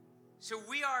So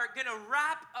we are going to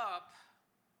wrap up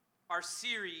our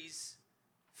series,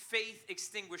 Faith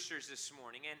Extinguishers, this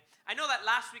morning. And I know that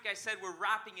last week I said we're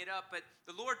wrapping it up, but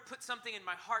the Lord put something in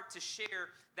my heart to share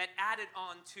that added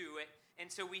on to it.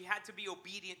 And so we had to be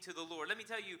obedient to the Lord. Let me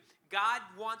tell you, God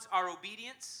wants our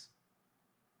obedience.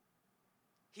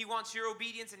 He wants your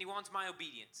obedience and He wants my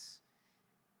obedience.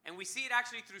 And we see it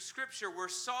actually through Scripture where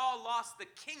Saul lost the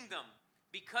kingdom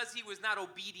because he was not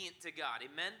obedient to God.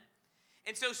 Amen?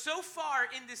 And so far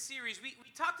in this series, we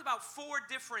talked about 4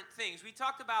 different things. We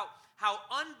talked about how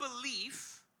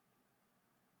unbelief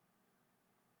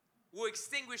will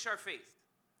extinguish our faith.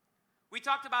 We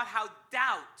talked about how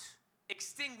doubt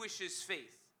extinguishes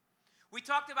faith. We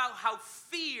talked about how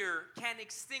fear can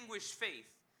extinguish faith.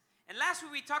 And last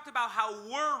week we talked about how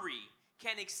worry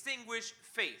can extinguish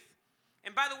faith.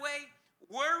 And by the way,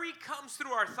 worry comes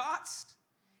through our thoughts,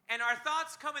 and our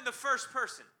thoughts come in the first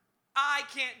person. I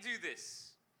can't do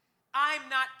this. I'm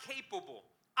not capable.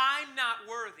 I'm not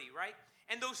worthy, right?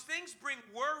 And those things bring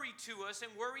worry to us,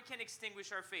 and worry can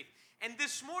extinguish our faith. And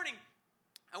this morning,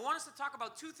 I want us to talk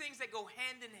about 2 things that go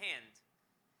hand in hand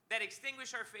that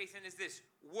extinguish our faith, and is this: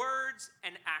 words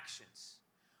and actions.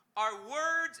 Our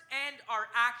words and our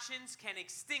actions can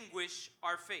extinguish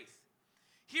our faith.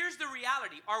 Here's the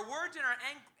reality. Our words and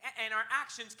our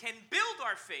actions can build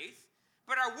our faith,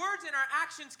 but our words and our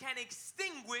actions can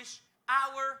extinguish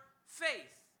our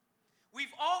faith.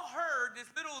 We've all heard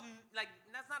this little,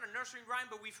 that's not a nursery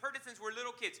rhyme, but we've heard it since we're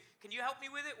little kids. Can you help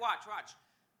me with it? Watch.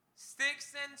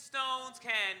 Sticks and stones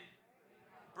can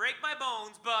break my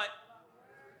bones, but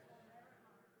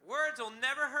words will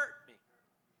never hurt me.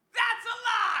 That's a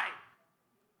lie!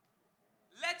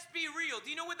 Let's be real. Do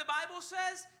you know what the Bible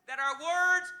says? That our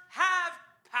words have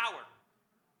power.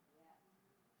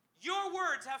 Your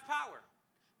words have power.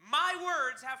 My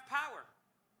words have power.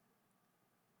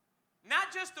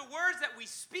 Not just the words that we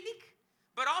speak,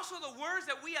 but also the words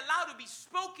that we allow to be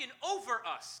spoken over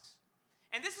us.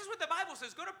 And this is what the Bible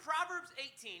says. Go to Proverbs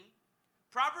 18,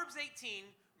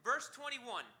 verse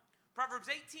 21. Proverbs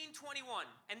 18, 21.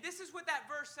 And this is what that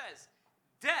verse says.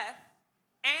 Death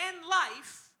and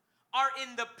life are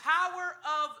in the power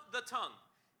of the tongue.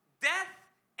 Death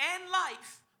and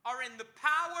life are in the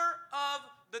power of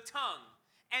the tongue.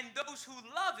 And those who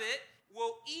love it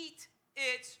will eat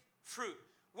its fruit.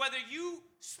 Whether you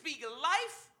speak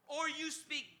life or you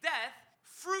speak death,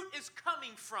 fruit is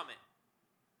coming from it.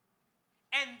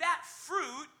 And that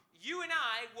fruit, you and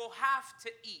I will have to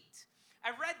eat. I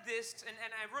read this, and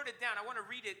I wrote it down. I want to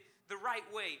read it the right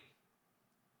way.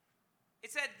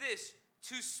 It said this: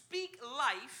 to speak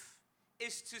life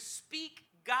is to speak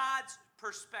God's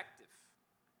perspective.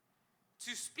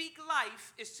 To speak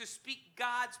life is to speak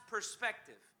God's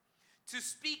perspective. To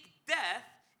speak death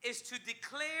is to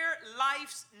declare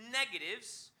life's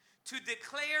negatives, to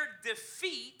declare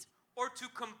defeat, or to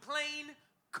complain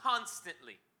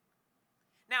constantly.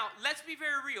 Now, let's be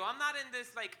very real. I'm not in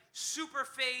this super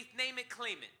faith, name it,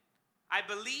 claim it. I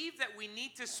believe that we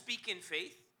need to speak in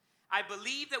faith. I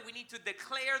believe that we need to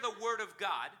declare the word of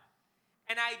God.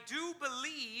 And I do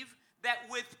believe that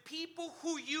with people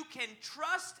who you can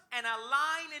trust and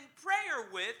align in prayer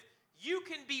with, you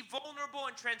can be vulnerable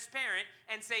and transparent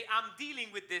and say, I'm dealing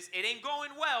with this. It ain't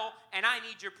going well, and I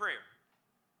need your prayer.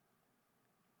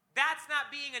 That's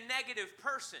not being a negative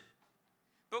person.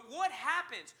 But what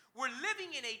happens? We're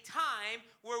living in a time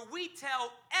where we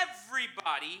tell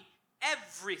everybody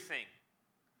everything.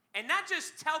 And not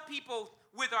just tell people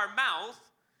with our mouth,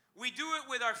 we do it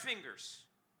with our fingers.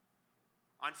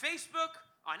 On Facebook,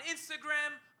 on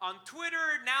Instagram, on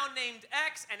Twitter, now named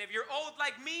X, and if you're old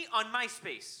like me, on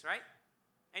MySpace, right?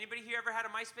 Anybody here ever had a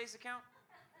MySpace account?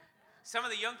 Some of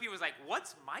the young people was like,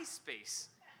 what's MySpace?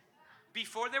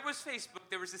 Before there was Facebook,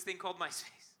 there was this thing called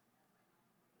MySpace.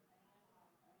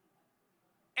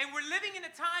 And we're living in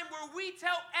a time where we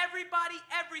tell everybody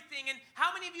everything. And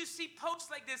how many of you see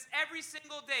posts like this every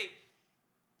single day?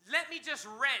 Let me just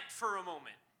rant for a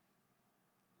moment.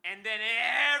 And then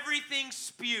everything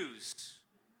spews.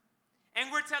 And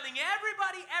we're telling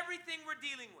everybody everything we're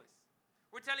dealing with.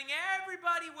 We're telling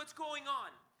everybody what's going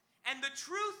on. And the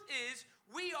truth is,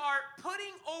 we are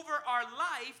putting over our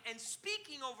life and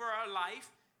speaking over our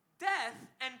life death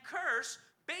and curse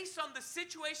based on the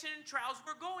situation and trials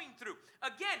we're going through.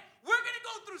 Again, we're going to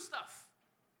go through stuff.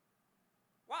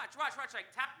 Watch. Tap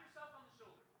yourself on the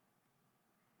shoulder.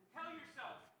 And tell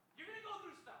yourself, you're going to go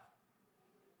through stuff.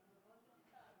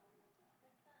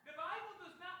 The Bible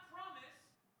does not promise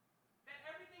that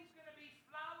everything's going to be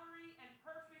flowery and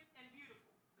perfect and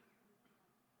beautiful.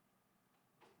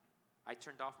 I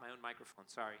turned off my own microphone.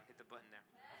 Sorry, hit the button there.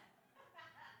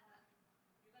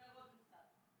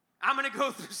 I'm going to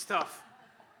go through stuff.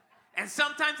 And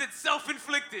sometimes it's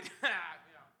self-inflicted.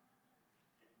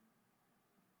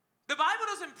 The Bible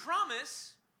doesn't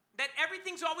promise that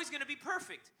everything's always going to be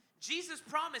perfect. Jesus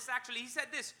promised, actually, he said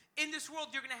this, in this world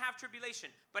you're going to have tribulation,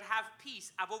 but have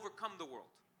peace. I've overcome the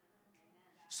world.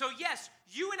 So yes,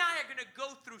 you and I are going to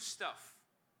go through stuff.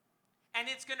 And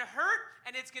it's going to hurt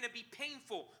and it's going to be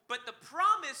painful. But the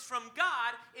promise from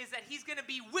God is that he's going to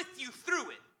be with you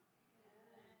through it.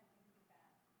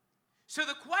 So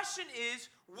the question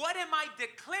is, what am I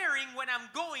declaring when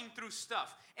I'm going through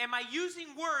stuff? Am I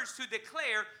using words to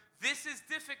declare, this is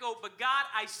difficult, but God,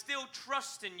 I still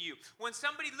trust in you? When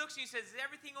somebody looks at you and says, is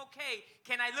everything okay?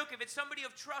 Can I look, if it's somebody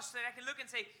of trust, that I can look and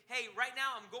say, hey, right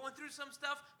now I'm going through some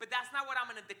stuff, but that's not what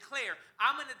I'm going to declare.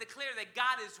 I'm going to declare that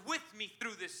God is with me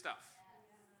through this stuff.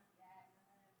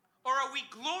 Or are we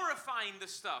glorifying the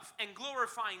stuff and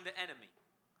glorifying the enemy?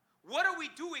 What are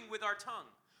we doing with our tongue?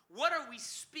 What are we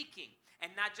speaking? And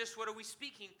not just what are we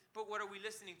speaking, but what are we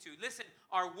listening to? Listen,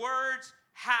 our words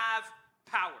have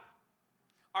power.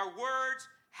 Our words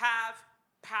have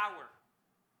power.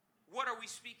 What are we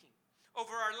speaking?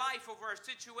 Over our life, over our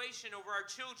situation, over our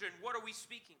children, what are we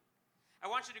speaking? I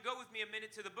want you to go with me a minute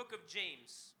to the book of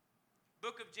James.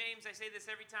 Book of James, I say this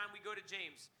every time we go to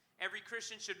James. Every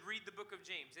Christian should read the book of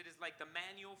James. It is like the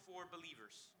manual for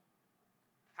believers.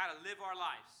 How to live our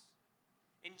lives.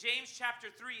 In James chapter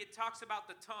 3, it talks about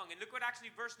the tongue. And look what actually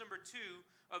verse number 2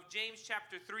 of James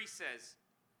chapter 3 says.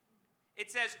 It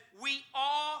says, we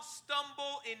all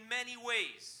stumble in many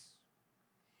ways.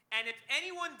 And if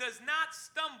anyone does not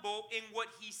stumble in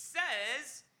what he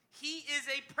says, he is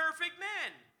a perfect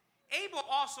man, able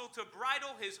also to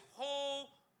bridle his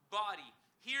whole body.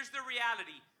 Here's the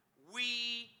reality.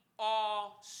 We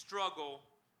all struggle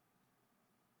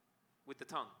with the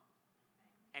tongue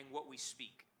and what we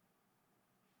speak.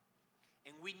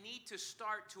 And we need to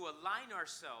start to align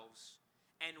ourselves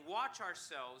and watch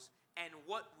ourselves and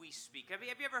what we speak. Have you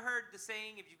ever heard the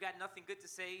saying, if you've got nothing good to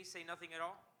say, say nothing at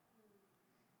all?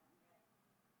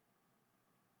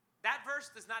 That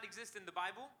verse does not exist in the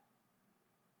Bible,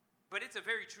 but it's a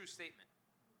very true statement.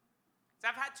 So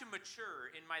I've had to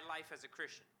mature in my life as a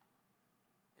Christian.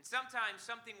 And sometimes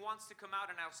something wants to come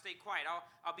out and I'll stay quiet.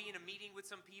 I'll be in a meeting with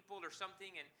some people or something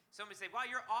and somebody say, wow,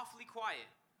 you're awfully quiet.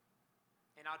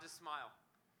 And I'll just smile.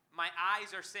 My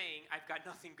eyes are saying, I've got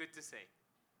nothing good to say.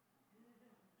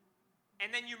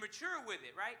 And then you mature with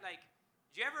it, right? Like,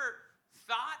 do you ever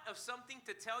thought of something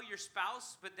to tell your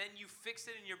spouse, but then you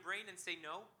fix it in your brain and say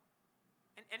no?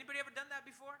 And anybody ever done that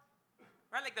before?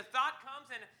 Right? Like the thought comes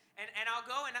and I'll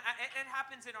go, and it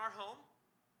happens in our home.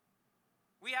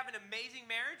 We have an amazing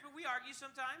marriage, but we argue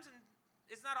sometimes, and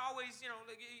it's not always,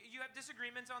 like you have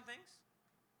disagreements on things.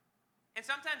 And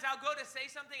sometimes I'll go to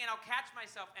say something and I'll catch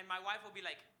myself and my wife will be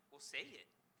like, well, say it.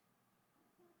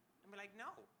 I'm like, no.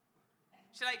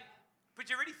 She's like, but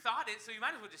you already thought it, so you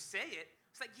might as well just say it.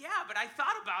 It's like, yeah, but I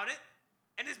thought about it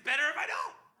and it's better if I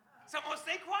don't. So I'm going to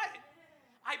stay quiet.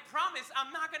 I promise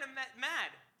I'm not going to get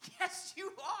mad. Yes,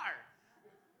 you are.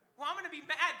 Well, I'm going to be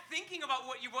mad thinking about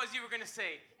what you were going to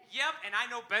say. Yep, and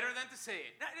I know better than to say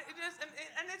it.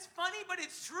 And it's funny, but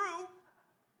it's true.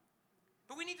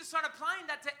 But we need to start applying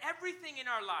that to everything in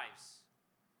our lives.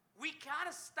 We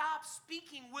got to stop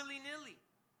speaking willy-nilly.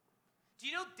 Do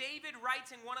you know David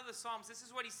writes in one of the Psalms, this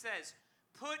is what he says,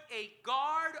 put a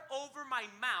guard over my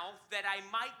mouth that I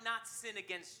might not sin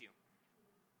against you.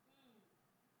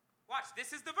 Watch,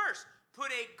 this is the verse.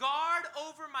 Put a guard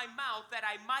over my mouth that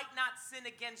I might not sin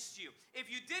against you.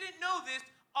 If you didn't know this,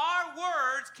 our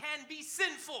words can be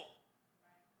sinful.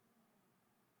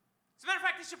 As a matter of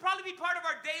fact, this should probably be part of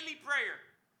our daily prayer.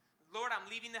 Lord, I'm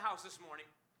leaving the house this morning.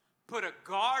 Put a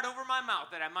guard over my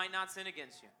mouth that I might not sin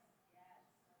against you.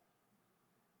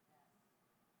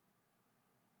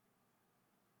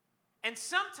 And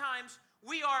sometimes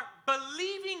we are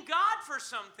believing God for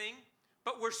something,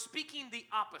 but we're speaking the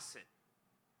opposite.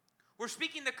 We're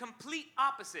speaking the complete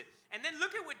opposite. And then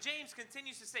look at what James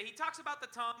continues to say. He talks about the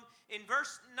tongue in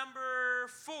verse number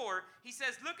 4. He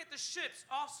says, look at the ships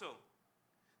also.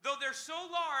 Though they're so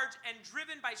large and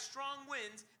driven by strong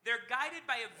winds, they're guided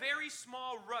by a very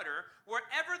small rudder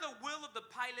wherever the will of the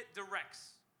pilot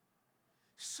directs.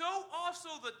 So also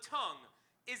the tongue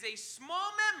is a small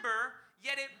member,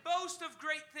 yet it boasts of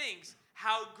great things.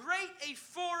 How great a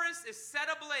forest is set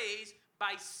ablaze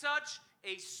by such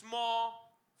a small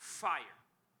fire.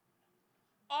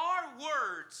 Our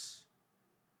words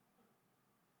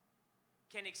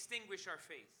can extinguish our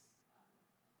faith.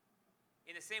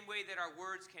 In the same way that our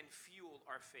words can fuel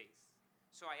our faith.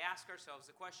 So I ask ourselves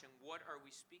the question, what are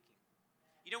we speaking?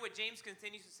 You know what James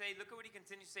continues to say? Look at what he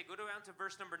continues to say. Go down to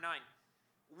verse number 9.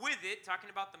 With it, talking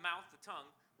about the mouth, the tongue,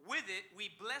 with it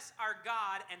we bless our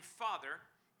God and Father,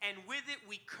 and with it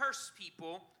we curse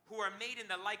people who are made in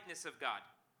the likeness of God.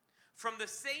 From the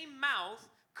same mouth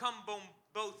come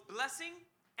both blessing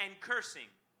and cursing.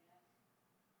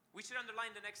 We should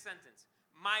underline the next sentence.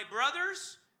 My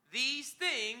brothers, these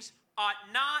things ought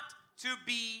not to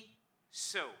be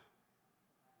so.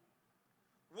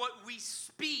 What we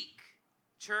speak,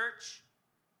 church,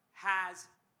 has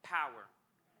power.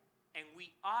 And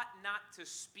we ought not to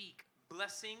speak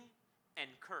blessing and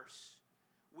curse.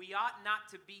 We ought not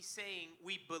to be saying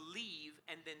we believe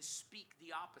and then speak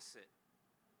the opposite.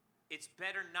 It's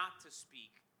better not to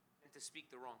speak than to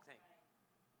speak the wrong thing.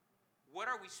 What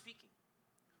are we speaking?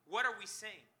 What are we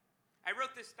saying? I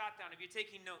wrote this thought down if you're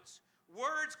taking notes.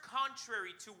 Words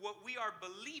contrary to what we are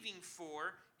believing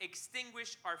for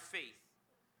extinguish our faith.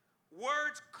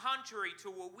 Words contrary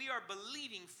to what we are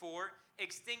believing for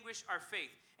extinguish our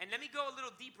faith. And let me go a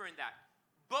little deeper in that.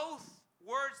 Both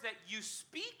words that you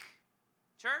speak,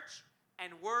 church,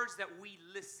 and words that we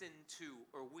listen to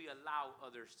or we allow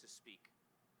others to speak.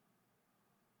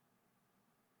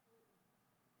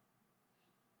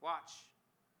 Watch.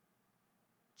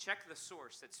 Check the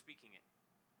source that's speaking it.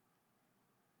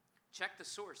 Check the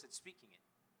source that's speaking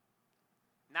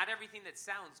it. Not everything that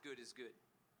sounds good is good.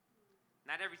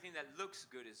 Not everything that looks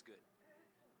good is good.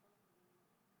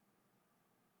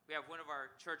 We have one of our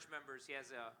church members, he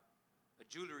has a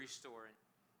jewelry store, and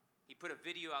he put a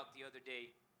video out the other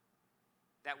day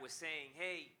that was saying,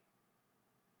 hey,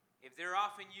 if they're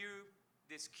offering you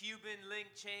this Cuban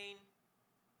link chain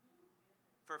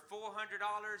for $400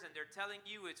 and they're telling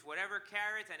you it's whatever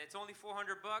carats and it's only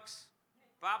 $400,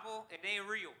 Papo, it ain't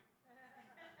real.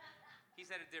 He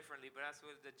said it differently, but that's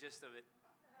what the gist of it.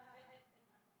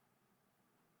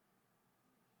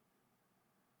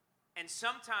 And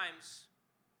sometimes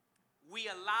we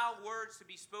allow words to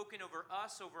be spoken over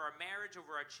us, over our marriage,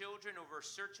 over our children, over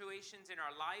situations in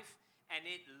our life, and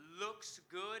it looks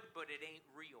good, but it ain't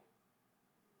real.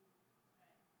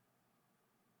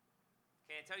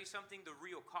 Can I tell you something? The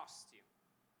real costs you.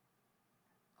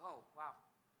 Oh, wow.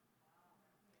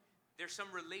 There's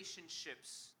some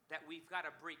relationships that we've got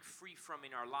to break free from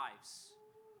in our lives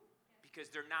because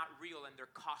they're not real and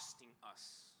they're costing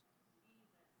us.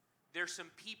 There's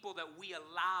some people that we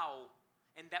allow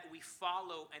and that we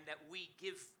follow and that we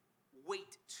give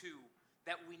weight to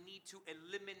that we need to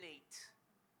eliminate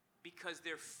because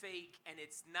they're fake and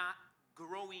it's not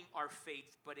growing our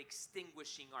faith but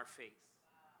extinguishing our faith.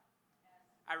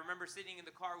 I remember sitting in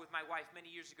the car with my wife many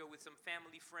years ago with some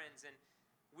family friends, and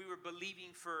we were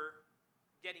believing for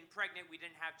getting pregnant. We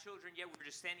didn't have children yet. We were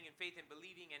just standing in faith and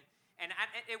believing, and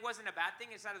it wasn't a bad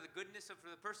thing. It's out of the goodness of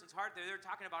the person's heart. They were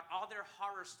talking about all their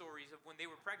horror stories of when they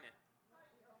were pregnant.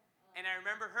 And I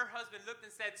remember her husband looked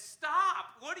and said,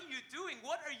 stop, what are you doing?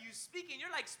 What are you speaking?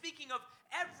 You're like speaking of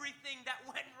everything that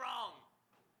went wrong.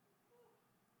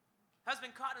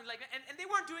 Husband caught him like, and they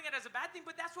weren't doing it as a bad thing,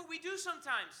 but that's what we do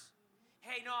sometimes.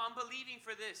 Hey, no, I'm believing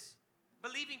for this.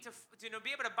 Believing to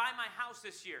be able to buy my house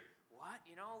this year. What?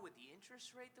 With the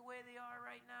interest rate the way they are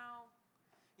right now?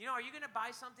 Are you going to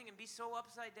buy something and be so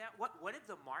upside down? What if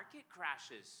the market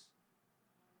crashes?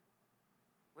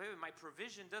 Wait, my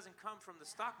provision doesn't come from the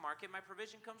stock market. My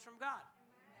provision comes from God.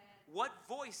 Amen. What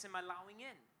voice am I allowing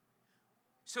in?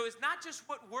 So it's not just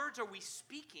what words are we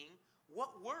speaking,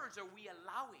 what words are we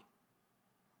allowing?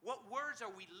 What words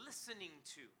are we listening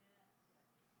to?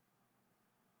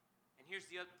 And here's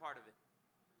the other part of it.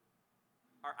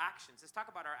 Our actions. Let's talk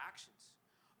about our actions.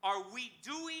 Are we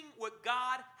doing what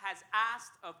God has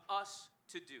asked of us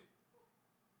to do?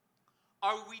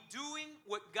 Are we doing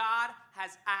what God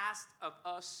has asked of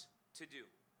us to do?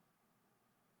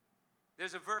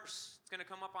 There's a verse. It's going to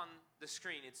come up on the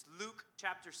screen. It's Luke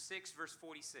chapter 6, verse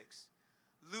 46.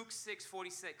 Luke 6,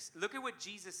 46. Look at what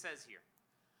Jesus says here.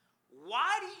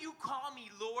 Why do you call me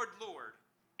Lord, Lord,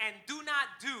 and do not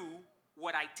do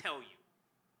what I tell you?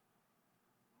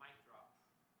 Mic drop.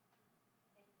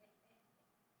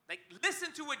 Like,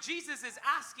 listen to what Jesus is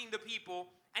asking the people,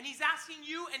 and he's asking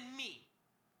you and me.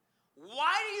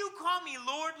 Why do you call me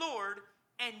Lord, Lord,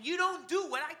 and you don't do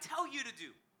what I tell you to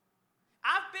do?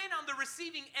 I've been on the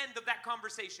receiving end of that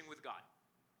conversation with God.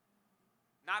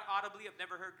 Not audibly. I've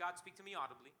never heard God speak to me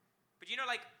audibly. But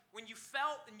like when you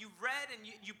felt and you read and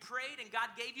you prayed and God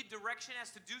gave you direction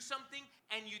as to do something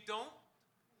and you don't.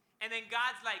 And then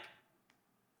God's like,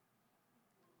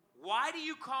 why do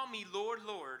you call me Lord,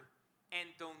 Lord, and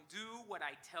don't do what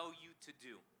I tell you to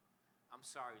do? I'm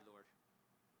sorry, Lord.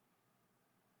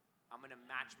 I'm going to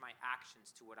match my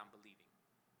actions to what I'm believing.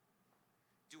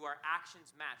 Do our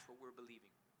actions match what we're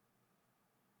believing?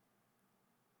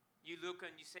 You look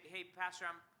and you say, hey, Pastor,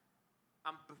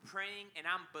 I'm praying and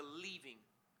I'm believing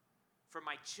for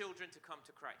my children to come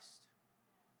to Christ.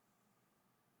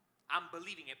 I'm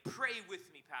believing it. Pray with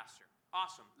me, Pastor.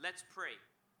 Awesome. Let's pray.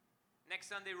 Next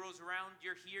Sunday rolls around.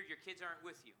 You're here. Your kids aren't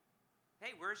with you.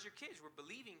 Hey, where's your kids? We're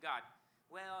believing God.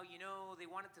 Well, you know, they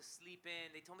wanted to sleep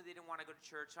in. They told me they didn't want to go to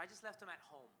church, so I just left them at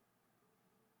home.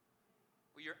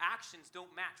 Well, your actions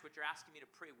don't match what you're asking me to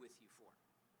pray with you for.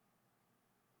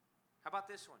 How about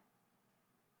this one?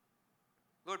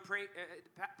 Lord,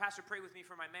 Pastor, pray with me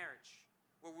for my marriage.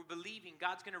 Where we're believing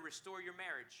God's going to restore your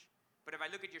marriage. But if I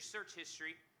look at your search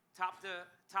history, top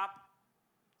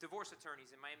divorce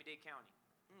attorneys in Miami-Dade County.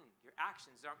 Your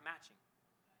actions aren't matching.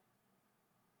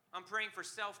 I'm praying for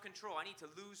self-control. I need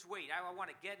to lose weight. I want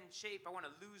to get in shape. I want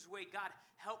to lose weight. God,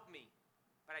 help me.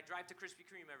 But I drive to Krispy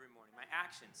Kreme every morning. My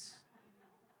actions,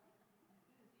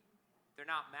 they're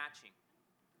not matching.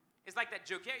 It's like that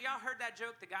joke. Yeah, y'all heard that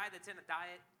joke? The guy that's in a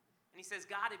diet. And he says,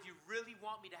 God, if you really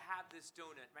want me to have this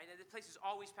donut, right? This place is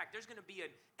always packed. There's going to be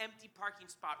an empty parking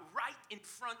spot right in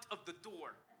front of the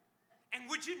door. And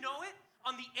would you know it?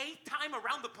 On the 8th time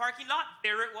around the parking lot,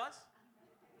 there it was.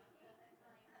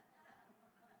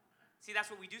 See, that's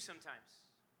what we do sometimes.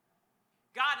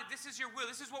 God, if this is your will,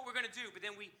 this is what we're going to do. But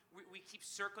then we keep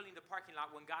circling the parking lot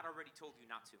when God already told you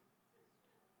not to.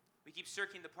 We keep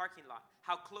circling the parking lot.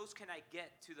 How close can I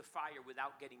get to the fire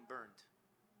without getting burned?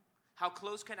 How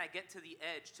close can I get to the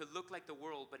edge to look like the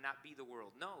world but not be the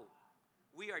world? No.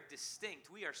 We are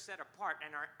distinct. We are set apart.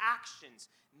 And our actions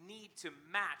need to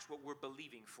match what we're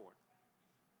believing for.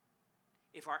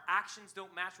 If our actions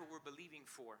don't match what we're believing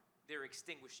for, they're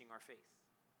extinguishing our faith.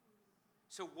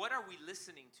 So what are we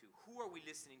listening to? Who are we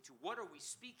listening to? What are we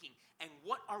speaking? And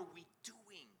what are we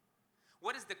doing?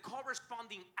 What is the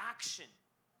corresponding action?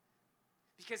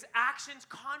 Because actions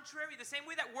contrary, the same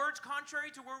way that words contrary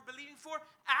to what we're believing for,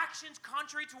 actions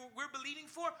contrary to what we're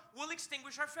believing for will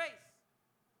extinguish our faith.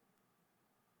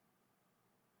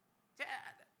 Yeah,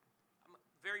 I'm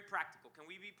very practical. Can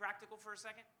we be practical for a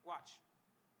second? Watch.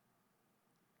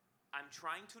 I'm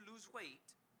trying to lose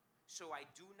weight, so I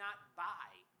do not buy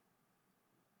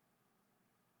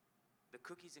the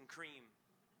cookies and cream,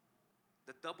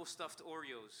 the double stuffed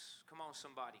Oreos. Come on,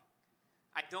 somebody.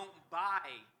 I don't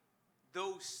buy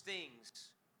those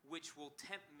things which will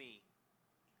tempt me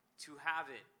to have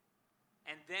it.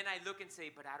 And then I look and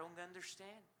say, but I don't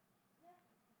understand.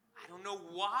 I don't know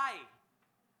why.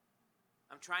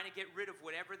 I'm trying to get rid of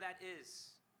whatever that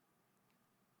is.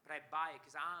 But I buy it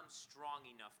because I'm strong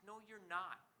enough. No, you're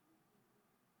not.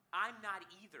 I'm not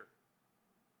either.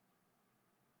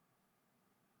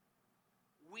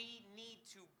 We need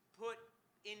to put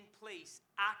in place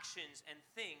actions and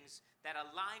things that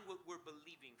align with what we're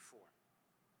believing for.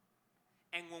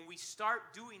 And when we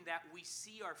start doing that, we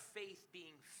see our faith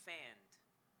being fanned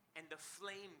and the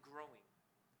flame growing.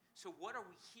 So what are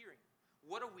we hearing?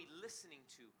 What are we listening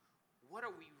to? What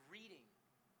are we reading?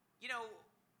 You know,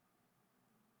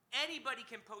 anybody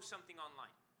can post something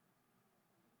online.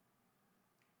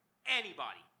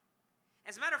 Anybody.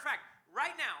 As a matter of fact,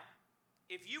 right now,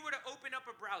 if you were to open up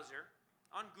a browser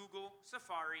on Google,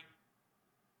 Safari,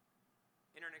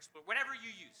 Internet Explorer, whatever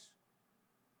you use,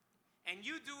 and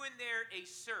you do in there a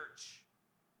search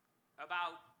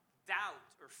about doubt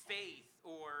or faith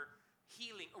or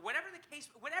healing, or whatever the case,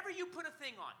 whatever you put a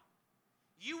thing on,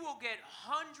 you will get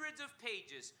hundreds of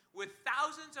pages with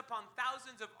thousands upon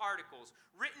thousands of articles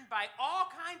written by all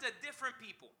kinds of different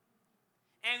people.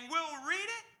 And we'll read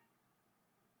it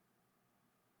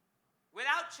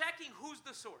without checking who's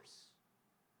the source.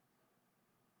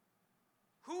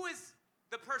 Who is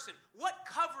the person? What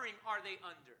covering are they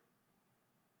under?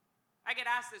 I get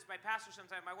asked this by pastors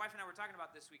sometimes. My wife and I were talking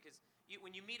about this week, because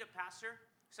when you meet a pastor,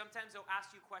 sometimes they'll ask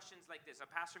you questions like this. A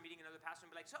pastor meeting another pastor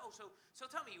and be like, so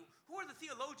tell me, who are the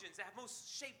theologians that have most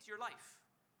shaped your life?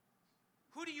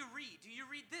 Who do you read? Do you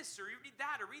read this, or you read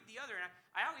that, or read the other? And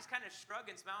I always kind of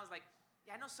shrug and smile. I was like,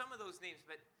 yeah, I know some of those names,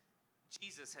 but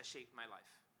Jesus has shaped my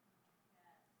life.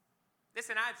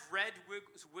 Listen, I've read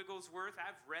Wigglesworth.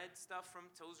 I've read stuff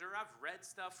from Tozer. I've read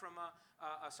stuff from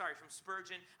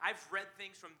Spurgeon. I've read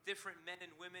things from different men and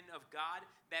women of God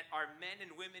that are men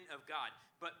and women of God.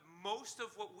 But most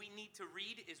of what we need to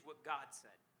read is what God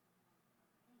said.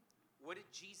 What did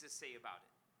Jesus say about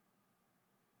it?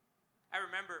 I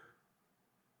remember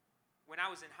when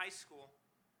I was in high school,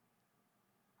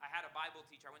 I had a Bible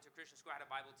teacher. I went to Christian school. I had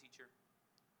a Bible teacher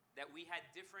that we had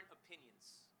different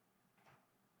opinions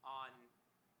on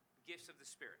gifts of the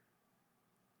Spirit.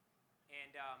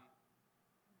 And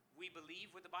we believe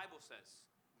what the Bible says.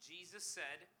 Jesus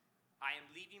said, I am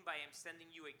leaving, but I am sending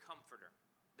you a comforter.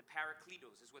 The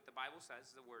Parakletos is what the Bible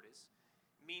says, the word is.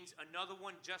 Means another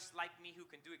one just like me who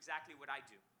can do exactly what I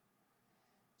do.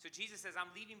 So Jesus says, I'm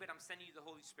leaving, but I'm sending you the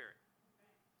Holy Spirit.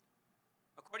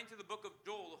 According to the book of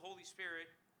Joel, the Holy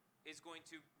Spirit is going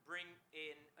to bring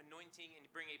an anointing and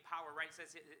bring a power, right? It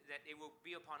says that it will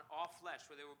be upon all flesh,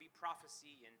 where there will be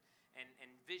prophecy and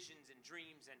visions and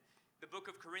dreams. And the book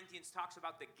of Corinthians talks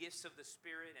about the gifts of the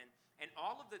Spirit and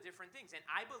all of the different things. And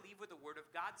I believe what the Word of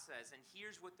God says. And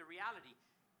here's what the reality.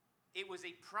 It was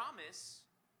a promise,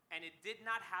 and it did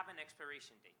not have an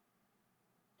expiration date.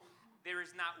 There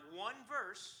is not one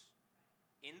verse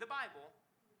in the Bible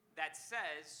that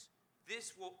says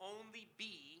this will only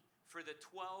be for the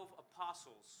 12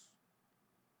 apostles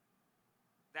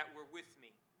that were with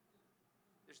me.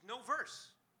 There's no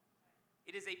verse.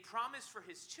 It is a promise for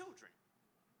his children.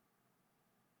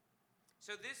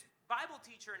 So this Bible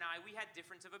teacher and I, we had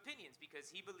difference of opinions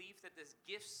because he believed that the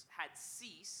gifts had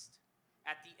ceased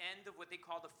at the end of what they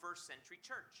call the first century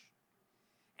church.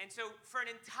 And so for an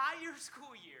entire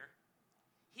school year,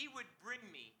 he would bring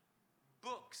me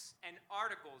books and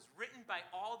articles written by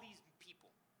all these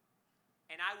people.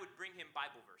 And I would bring him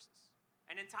Bible verses.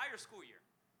 An entire school year.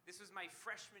 This was my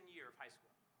freshman year of high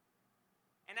school.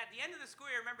 And at the end of the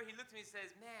school year, I remember he looked at me and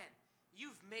says, man,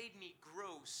 you've made me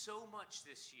grow so much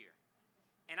this year.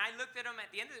 And I looked at him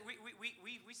at the end of it.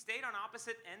 We stayed on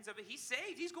opposite ends of it. He's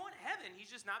saved. He's going to heaven.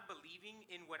 He's just not believing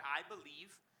in what I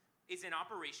believe is in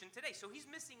operation today. So he's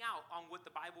missing out on what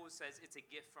the Bible says it's a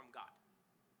gift from God.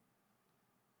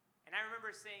 And I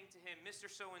remember saying to him, Mr.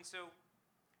 So-and-so,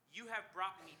 you have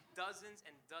brought me dozens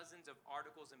and dozens of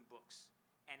articles and books,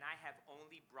 and I have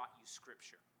only brought you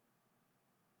scripture.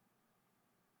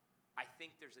 I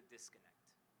think there's a disconnect.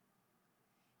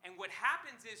 And what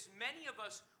happens is many of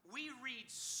us, we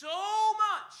read so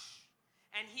much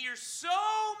and hear so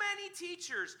many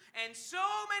teachers and so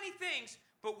many things,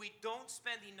 but we don't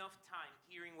spend enough time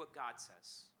hearing what God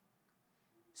says,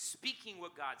 speaking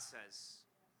what God says,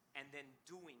 and then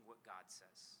doing what God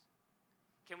says.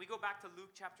 Can we go back to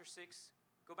Luke chapter 6?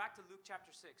 Go back to Luke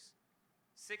chapter 6.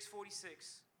 6:46. It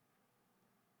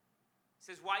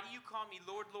says, why do you call me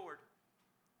Lord, Lord,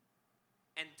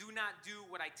 and do not do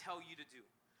what I tell you to do?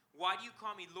 Why do you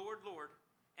call me Lord, Lord,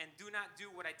 and do not do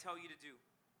what I tell you to do?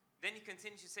 Then he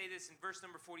continues to say this in verse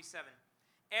number 47.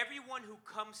 Everyone who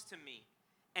comes to me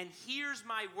and hears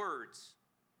my words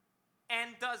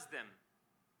and does them,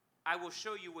 I will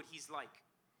show you what he's like.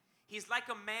 He's like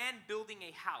a man building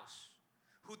a house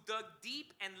who dug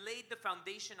deep and laid the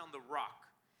foundation on the rock.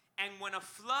 And when a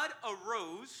flood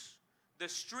arose, the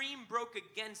stream broke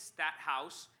against that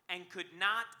house and could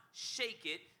not shake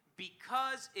it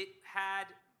because it had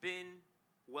been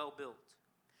well built.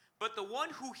 But the one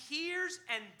who hears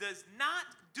and does not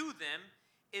do them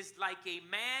is like a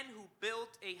man who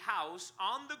built a house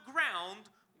on the ground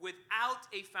without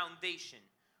a foundation.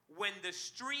 When the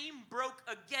stream broke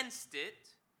against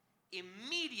it,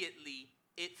 immediately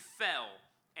it fell,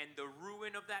 and the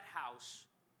ruin of that house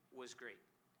was great.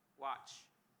 Watch.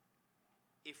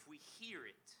 If we hear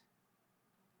it,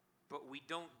 but we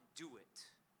don't do it,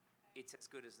 it's as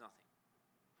good as nothing.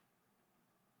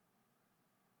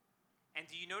 And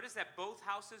do you notice that both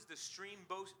houses, the stream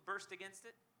burst against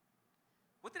it?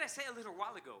 What did I say a little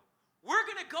while ago? We're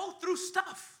going to go through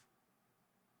stuff.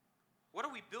 What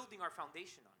are we building our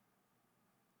foundation on?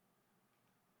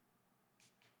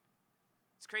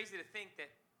 It's crazy to think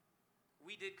that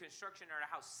we did construction at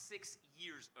our house 6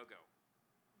 years ago.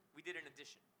 We did an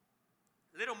addition.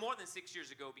 A little more than 6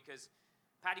 years ago because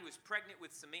Patty was pregnant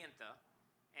with Samantha,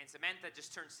 and Samantha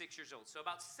just turned 6 years old. So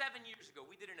about 7 years ago,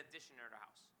 we did an addition at our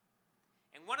house.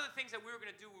 And one of the things that we were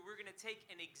going to do, we were going to take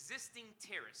an existing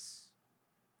terrace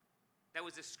that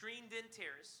was a screened-in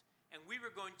terrace, and we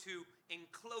were going to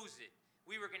enclose it.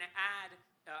 We were going to add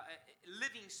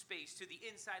living space to the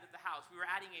inside of the house. We were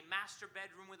adding a master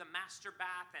bedroom with a master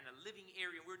bath and a living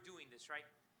area. We're doing this, right?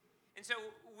 And so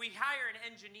we hire an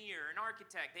engineer, an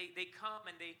architect. They come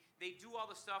and they do all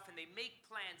the stuff and they make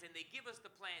plans and they give us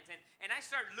the plans. And I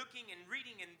start looking and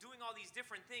reading and doing all these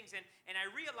different things. And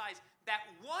I realized that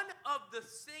one of the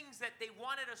things that they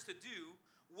wanted us to do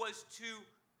was to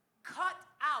cut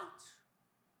out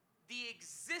the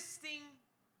existing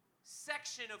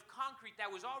section of concrete that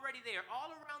was already there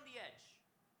all around the edge.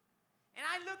 And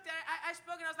I looked at it, I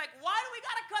spoke, and I was like, why do we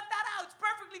got to cut that out? It's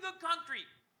perfectly good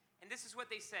concrete. And this is what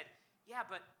they said. Yeah,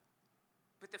 but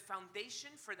the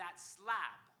foundation for that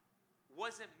slab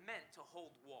wasn't meant to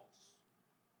hold walls.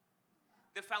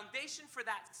 The foundation for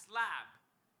that slab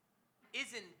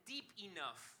isn't deep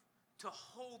enough to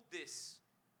hold this.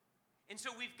 And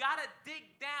so we've got to dig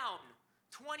down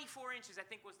 24 inches, I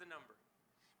think was the number.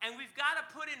 And we've got to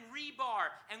put in rebar,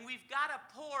 and we've got to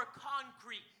pour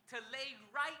concrete to lay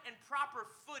right and proper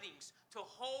footings to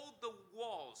hold the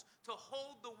walls, to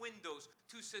hold the windows,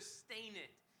 to sustain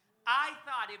it. I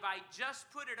thought if I just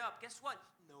put it up, guess what?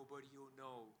 Nobody will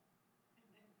know.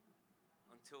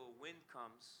 Until a wind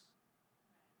comes,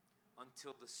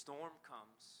 until the storm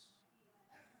comes.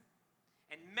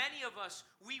 And many of us,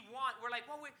 we're like,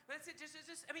 well, that's it, just,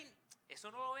 I mean,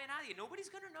 eso no lo ve nadie. Nobody's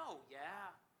going to know.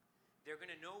 Yeah. They're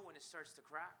going to know when it starts to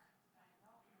crack.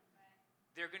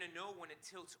 They're going to know when it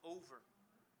tilts over.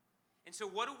 And so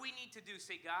what do we need to do?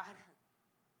 Say, God,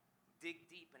 dig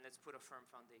deep and let's put a firm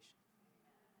foundation.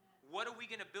 What are we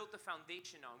going to build the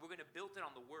foundation on? We're going to build it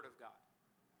on the Word of God.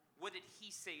 What did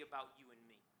He say about you and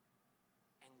me?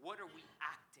 And what are we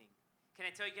acting? Can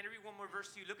I read one more verse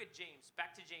to you? Look at James.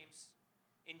 Back to James.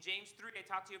 In James 3, I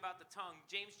talked to you about the tongue.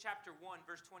 James chapter 1,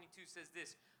 verse 22 says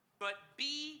this. But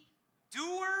be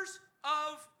doers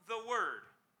of the word,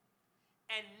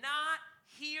 and not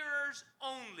hearers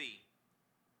only.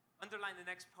 Underline the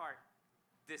next part.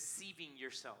 Deceiving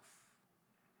yourself.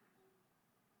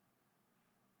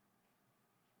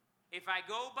 If I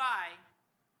go buy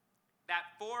that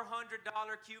 $400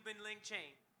 Cuban link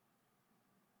chain,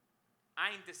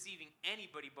 I ain't deceiving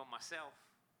anybody but myself.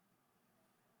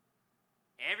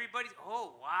 Everybody's,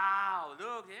 oh, wow,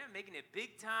 look, they're making it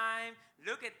big time.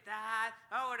 Look at that.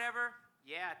 Oh, whatever.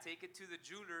 Yeah, take it to the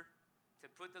jeweler to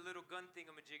put the little gun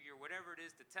thingamajiggy or whatever it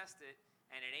is to test it,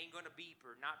 and it ain't going to beep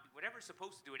or not. Whatever it's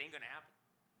supposed to do, it ain't going to happen.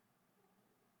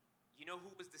 You know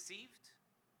who was deceived?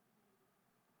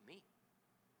 Me.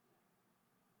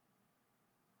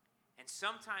 And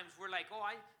sometimes we're like, oh,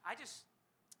 I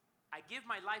give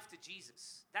my life to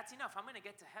Jesus. That's enough. I'm going to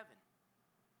get to heaven.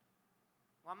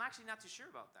 Well, I'm actually not too sure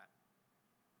about that.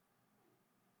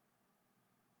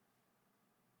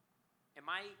 Am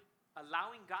I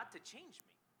allowing God to change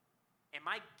me? Am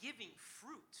I giving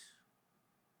fruit?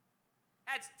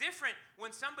 That's different when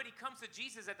somebody comes to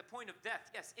Jesus at the point of death.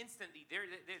 Yes, instantly, they're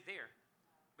there.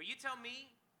 But you tell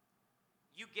me,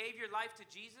 you gave your life to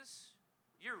Jesus,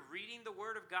 you're reading the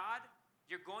Word of God,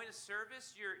 you're going to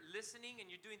service, you're listening, and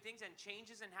you're doing things, and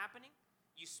change isn't happening.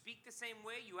 You speak the same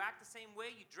way, you act the same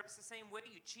way, you dress the same way,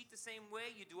 you cheat the same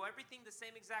way, you do everything the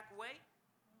same exact way.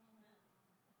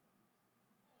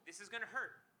 This is going to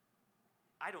hurt.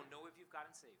 I don't know if you've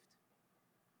gotten saved.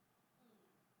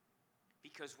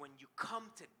 Because when you come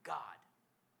to God,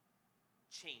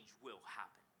 change will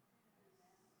happen.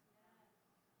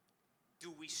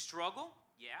 Do we struggle?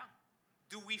 Yeah.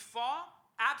 Do we fall?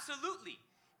 Absolutely.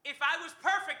 If I was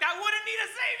perfect, I wouldn't need a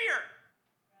Savior.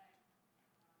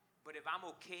 But if I'm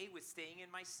okay with staying in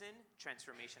my sin,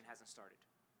 transformation hasn't started.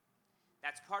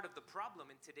 That's part of the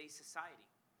problem in today's society.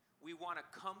 We want to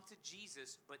come to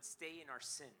Jesus, but stay in our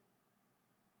sin.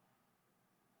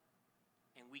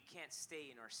 And we can't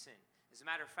stay in our sin. As a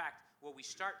matter of fact, what we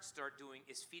start doing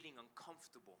is feeling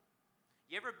uncomfortable.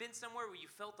 You ever been somewhere where you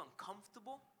felt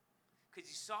uncomfortable? Because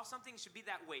you saw something, it should be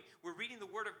that way. We're reading the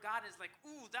Word of God, and it's like,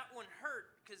 ooh, that one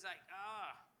hurt. Because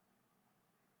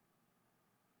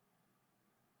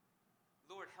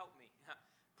Lord, help me.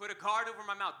 Put a guard over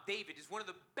my mouth. David is one of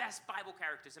the best Bible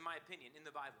characters, in my opinion, in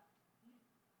the Bible.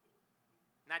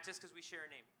 Not just because we share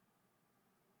a name.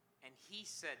 And he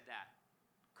said that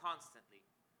constantly.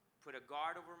 Put a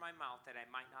guard over my mouth that I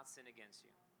might not sin against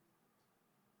you.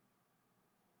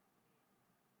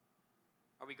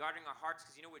 Are we guarding our hearts?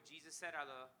 Because you know what Jesus said? Out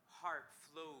of the heart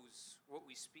flows what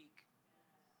we speak.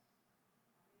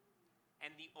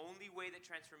 And the only way that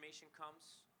transformation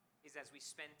comes is as we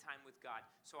spend time with God.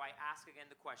 So I ask again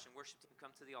the question. Worship team,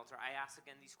 come to the altar. I ask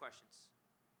again these questions.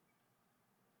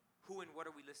 Who and what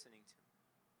are we listening to?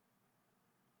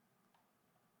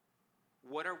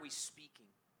 What are we speaking?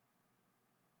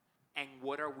 And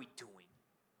what are we doing?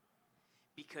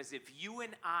 Because if you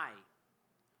and I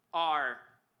are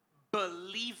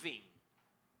believing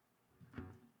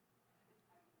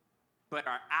but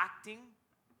are acting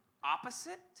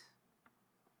opposite,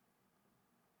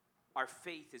 our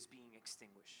faith is being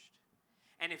extinguished.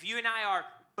 And if you and I are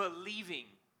believing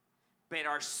but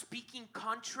are speaking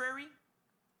contrary,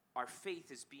 our faith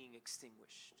is being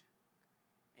extinguished.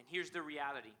 And here's the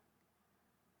reality.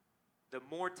 The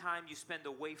more time you spend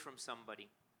away from somebody,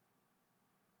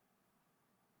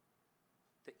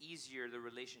 the easier the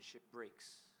relationship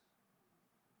breaks.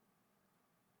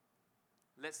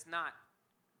 Let's not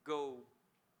go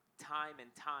time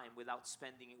and time without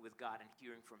spending it with God and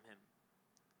hearing from Him.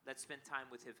 Let's spend time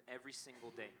with Him every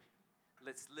single day.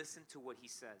 Let's listen to what He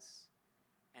says.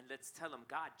 And let's tell Him,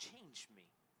 God, change me.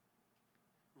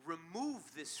 Remove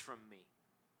this from me.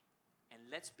 And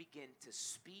let's begin to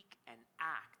speak and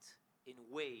act in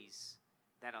ways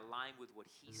that align with what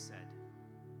he said.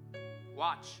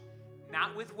 Watch,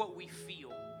 not with what we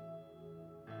feel.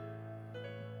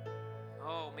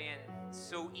 Oh man, it's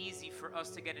so easy for us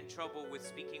to get in trouble with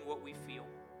speaking what we feel.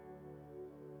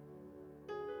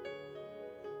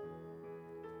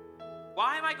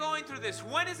 Why am I going through this?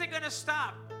 When is it going to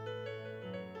stop?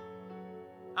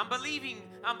 I'm believing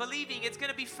it's going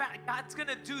to be God's going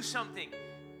to do something.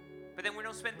 But then we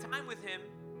don't spend time with him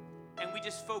and we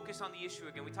just focus on the issue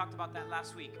again. We talked about that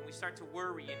last week, and we start to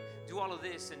worry and do all of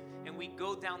this, and we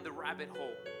go down the rabbit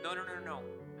hole.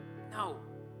 No.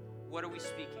 What are we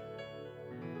speaking?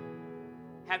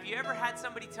 Have you ever had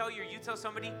somebody tell you, or you tell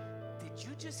somebody, did you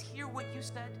just hear what you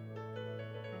said?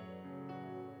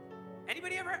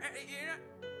 Anybody ever,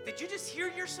 did you just hear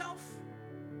yourself?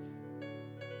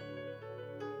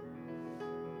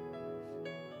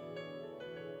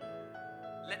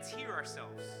 Let's hear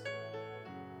ourselves.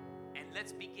 And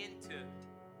let's begin to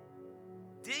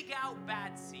dig out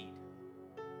bad seed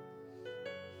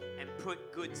and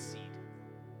put good seed.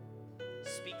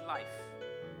 Speak life.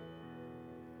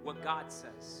 What God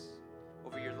says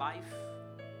over your life,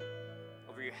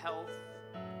 over your health,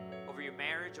 over your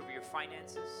marriage, over your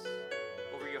finances,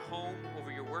 over your home,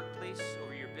 over your workplace,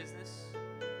 over your business.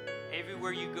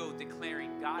 Everywhere you go,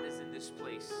 declaring God is in this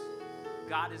place.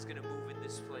 God is going to move in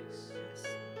this place.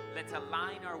 Let's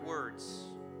align our words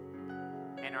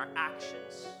and our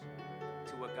actions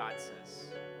to what God says,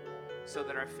 so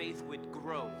that our faith would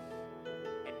grow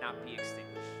and not be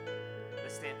extinguished.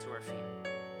 Let's stand to our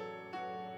feet.